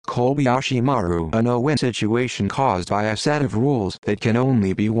Kobayashi Maru, a no-win situation caused by a set of rules that can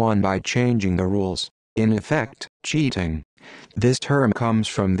only be won by changing the rules. In effect, cheating. This term comes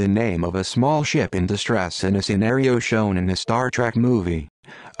from the name of a small ship in distress in a scenario shown in a Star Trek movie.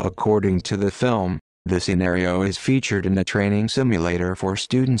 According to the film, the scenario is featured in a training simulator for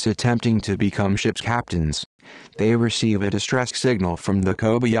students attempting to become ship's captains. They receive a distress signal from the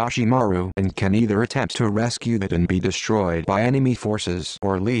Kobayashi Maru and can either attempt to rescue it and be destroyed by enemy forces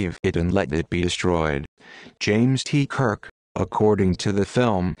or leave it and let it be destroyed. James T. Kirk, according to the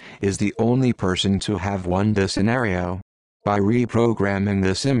film, is the only person to have won the scenario. By reprogramming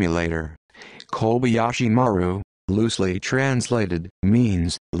the simulator, Kobayashi Maru, loosely translated,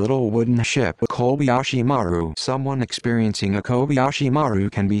 means little wooden ship. Kobayashi Maru. Someone experiencing a Kobayashi Maru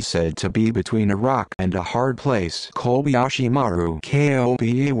can be said to be between a rock and a hard place. Kobayashi Maru.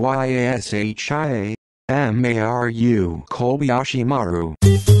 Kobayashi Maru. Kobayashi Maru.